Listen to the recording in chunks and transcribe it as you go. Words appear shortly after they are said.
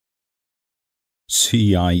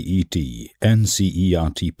CIET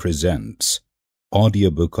NCERT presents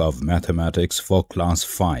Audiobook of Mathematics for Class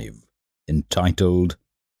 5 entitled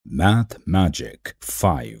Math Magic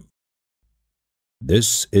 5.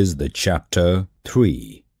 This is the Chapter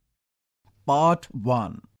 3. Part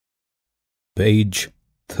 1. Page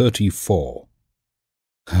 34.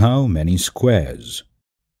 How many squares?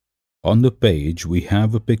 On the page we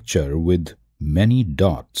have a picture with many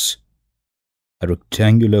dots. A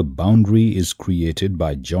rectangular boundary is created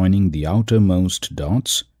by joining the outermost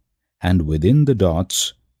dots, and within the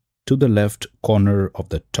dots, to the left corner of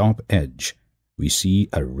the top edge, we see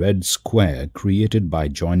a red square created by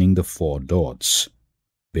joining the four dots.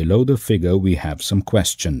 Below the figure we have some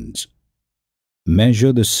questions.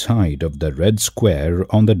 Measure the side of the red square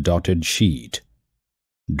on the dotted sheet.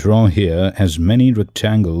 Draw here as many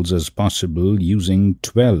rectangles as possible using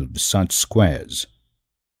 12 such squares.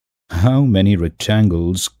 How many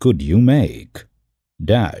rectangles could you make?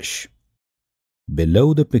 Dash.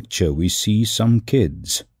 Below the picture we see some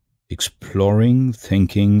kids exploring,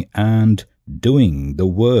 thinking and doing the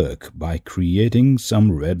work by creating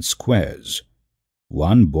some red squares.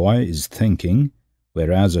 One boy is thinking,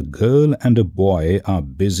 whereas a girl and a boy are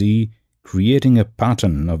busy creating a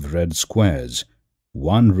pattern of red squares,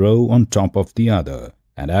 one row on top of the other,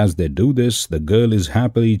 and as they do this, the girl is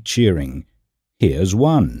happily cheering. Here's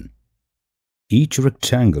one. Each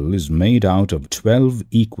rectangle is made out of 12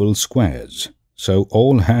 equal squares, so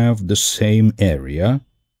all have the same area,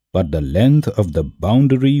 but the length of the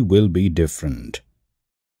boundary will be different.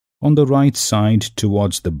 On the right side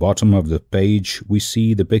towards the bottom of the page, we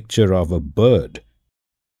see the picture of a bird.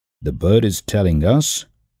 The bird is telling us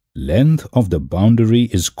length of the boundary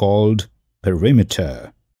is called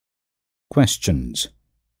perimeter. Questions.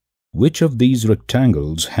 Which of these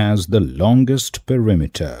rectangles has the longest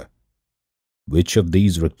perimeter? Which of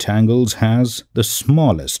these rectangles has the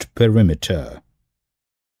smallest perimeter?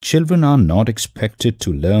 Children are not expected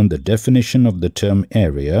to learn the definition of the term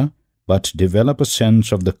area, but develop a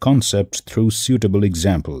sense of the concept through suitable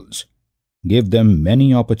examples. Give them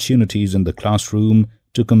many opportunities in the classroom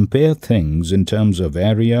to compare things in terms of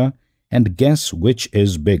area and guess which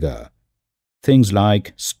is bigger. Things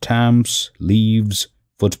like stamps, leaves,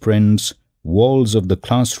 footprints, walls of the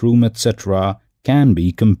classroom, etc. can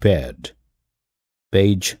be compared.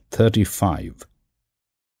 Page 35.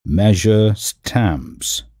 Measure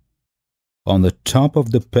stamps. On the top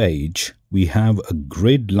of the page, we have a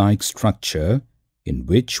grid-like structure in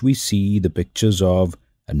which we see the pictures of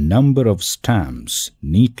a number of stamps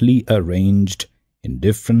neatly arranged in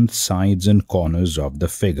different sides and corners of the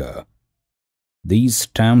figure. These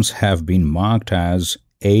stamps have been marked as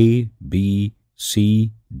A, B,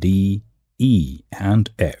 C, D, E, and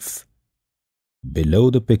F. Below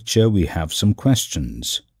the picture we have some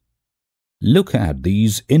questions. Look at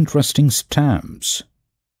these interesting stamps.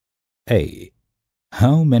 A.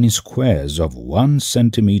 How many squares of 1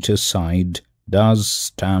 centimeter side does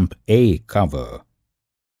stamp A cover?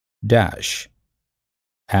 Dash.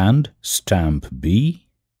 And stamp B?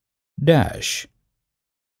 Dash.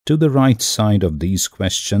 To the right side of these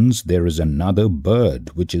questions there is another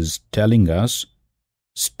bird which is telling us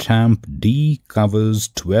stamp D covers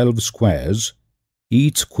 12 squares.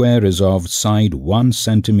 Each square is of side 1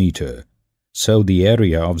 centimeter, so the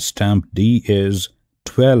area of stamp D is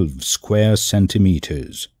 12 square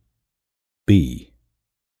centimeters. B.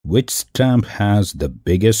 Which stamp has the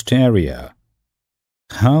biggest area?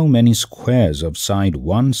 How many squares of side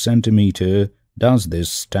 1 centimeter does this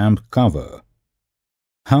stamp cover?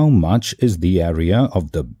 How much is the area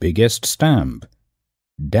of the biggest stamp?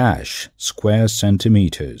 Dash square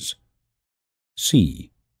centimeters. C.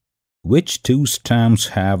 Which two stamps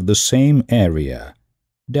have the same area?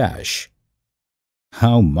 Dash.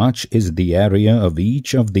 How much is the area of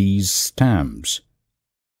each of these stamps?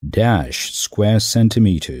 Dash square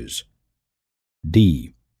centimeters.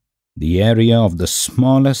 D. The area of the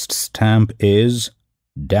smallest stamp is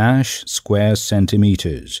dash square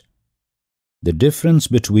centimeters. The difference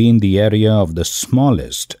between the area of the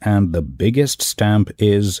smallest and the biggest stamp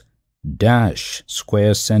is dash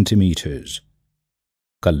square centimeters.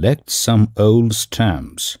 Collect some old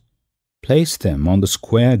stamps. Place them on the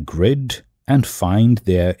square grid and find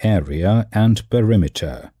their area and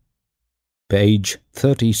perimeter. Page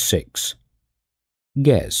 36.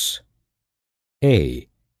 Guess. A.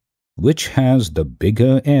 Which has the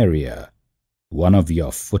bigger area? One of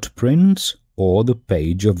your footprints or the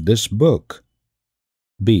page of this book?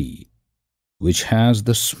 B. Which has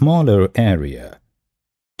the smaller area?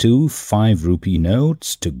 2 5-rupee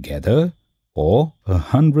notes together or a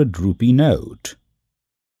 100-rupee note?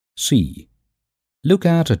 C. Look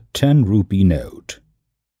at a 10 rupee note.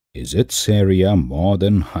 Is its area more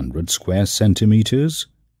than 100 square centimeters?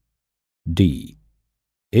 D.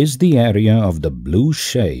 Is the area of the blue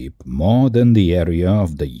shape more than the area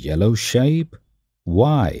of the yellow shape?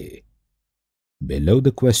 Why? Below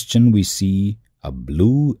the question we see a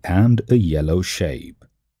blue and a yellow shape.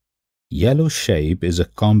 Yellow shape is a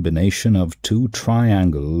combination of two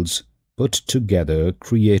triangles put together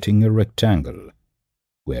creating a rectangle,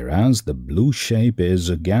 whereas the blue shape is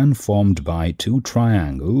again formed by two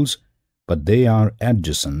triangles, but they are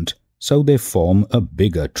adjacent, so they form a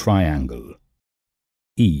bigger triangle.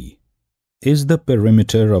 E. Is the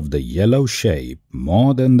perimeter of the yellow shape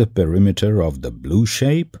more than the perimeter of the blue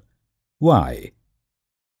shape? Why?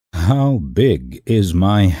 How big is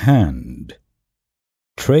my hand?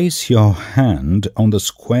 Trace your hand on the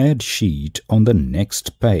squared sheet on the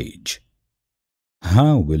next page.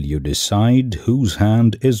 How will you decide whose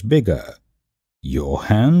hand is bigger, your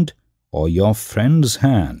hand or your friend's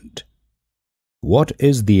hand? What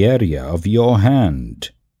is the area of your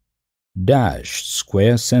hand? Dash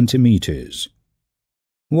square centimeters.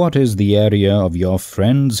 What is the area of your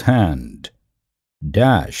friend's hand?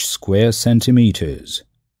 Dash square centimeters.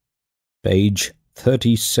 Page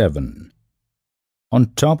 37. On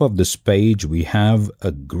top of this page we have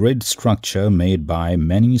a grid structure made by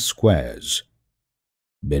many squares.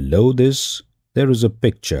 Below this there is a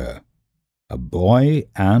picture. A boy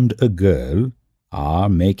and a girl are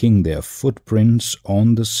making their footprints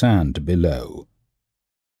on the sand below.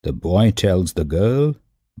 The boy tells the girl,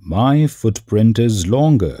 "My footprint is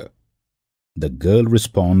longer." The girl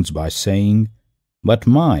responds by saying, "But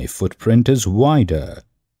my footprint is wider.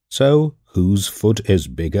 So whose foot is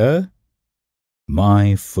bigger?"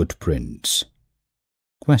 My footprints.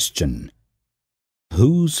 Question.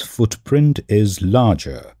 Whose footprint is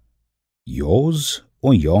larger, yours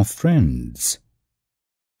or your friend's?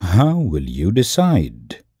 How will you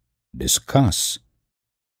decide? Discuss.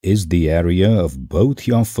 Is the area of both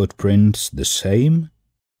your footprints the same?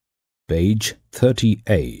 Page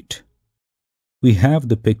 38. We have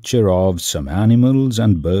the picture of some animals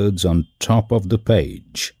and birds on top of the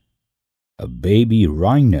page. A baby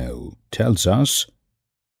rhino tells us,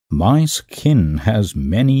 "My skin has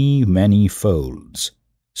many folds,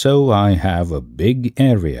 so I have a big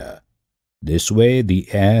area. This way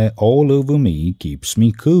the air all over me keeps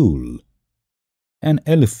me cool." An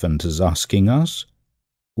elephant is asking us,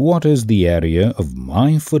 "What is the area of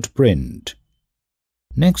my footprint?"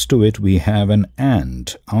 Next to it we have an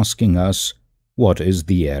ant asking us, "What is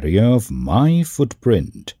the area of my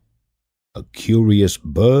footprint?" A curious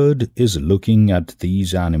bird is looking at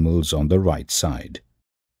these animals on the right side.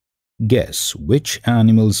 Guess which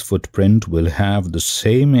animal's footprint will have the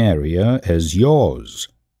same area as yours.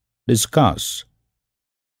 Discuss.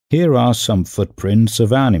 Here are some footprints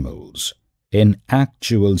of animals in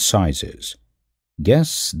actual sizes.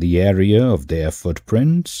 Guess the area of their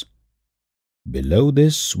footprints. Below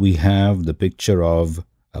this we have the picture of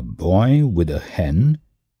a boy with a hen,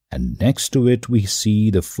 and next to it we see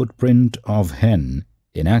the footprint of hen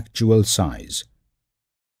in actual size.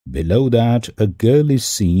 Below that a girl is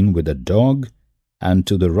seen with a dog, and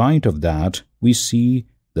to the right of that we see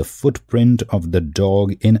the footprint of the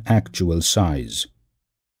dog in actual size.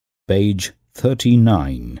 Page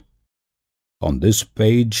 39. On this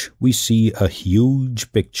page we see a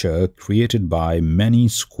huge picture created by many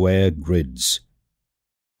square grids.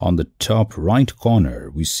 On the top right corner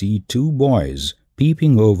we see two boys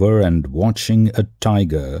peeping over and watching a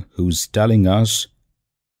tiger who's telling us,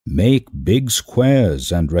 "Make big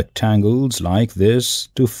squares and rectangles like this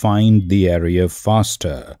to find the area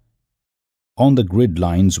faster." On the grid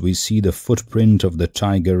lines we see the footprint of the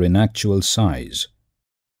tiger in actual size,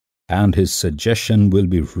 and his suggestion will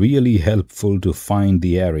be really helpful to find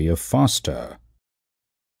the area faster.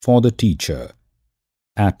 For the teacher,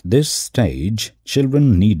 at this stage,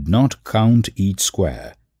 children need not count each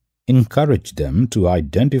square. Encourage them to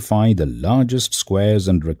identify the largest squares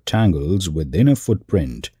and rectangles within a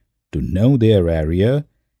footprint to know their area,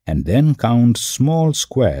 and then count small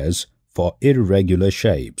squares for irregular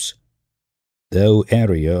shapes. Though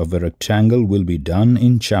area of a rectangle will be done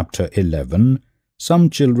in Chapter 11, some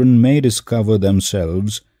children may discover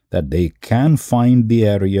themselves that they can find the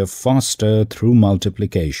area faster through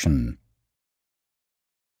multiplication.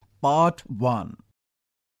 Part 1.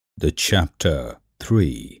 The Chapter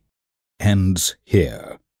 3 ends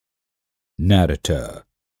here. Narrator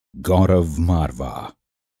Gaurav Marva.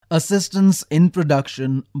 Assistance in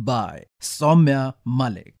production by Soumya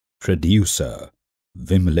Malik. Producer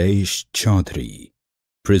Vimlesh Chaudhary.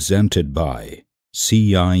 Presented by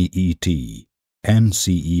CIET,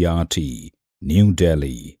 NCERT, New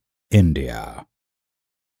Delhi, India.